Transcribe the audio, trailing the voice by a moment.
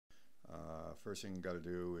First thing you got to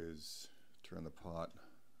do is turn the pot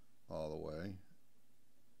all the way,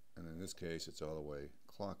 and in this case it's all the way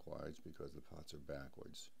clockwise because the pots are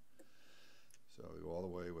backwards. So we go all the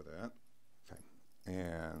way with that. Okay.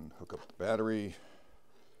 And hook up the battery.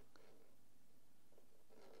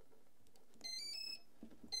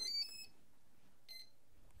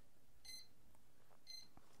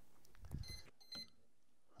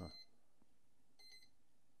 Oh,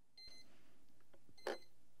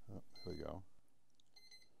 here we go.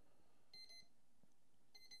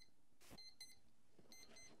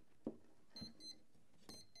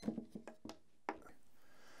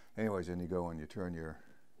 Anyways, then you go and you turn your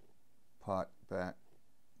pot back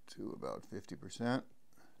to about 50%,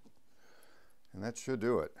 and that should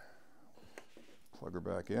do it. Plug her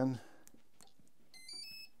back in.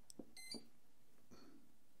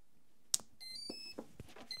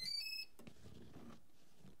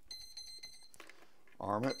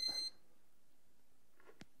 Arm it.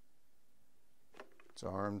 It's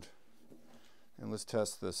armed. And let's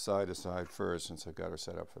test this side to side first, since I've got her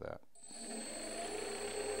set up for that.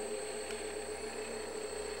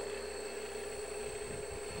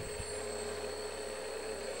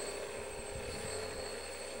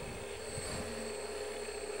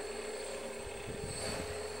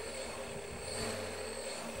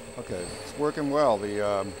 Okay, it's working well.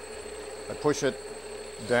 I push it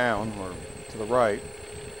down or to the right,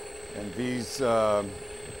 and these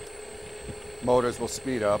motors will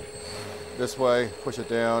speed up. This way, push it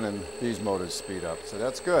down, and these motors speed up. So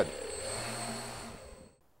that's good.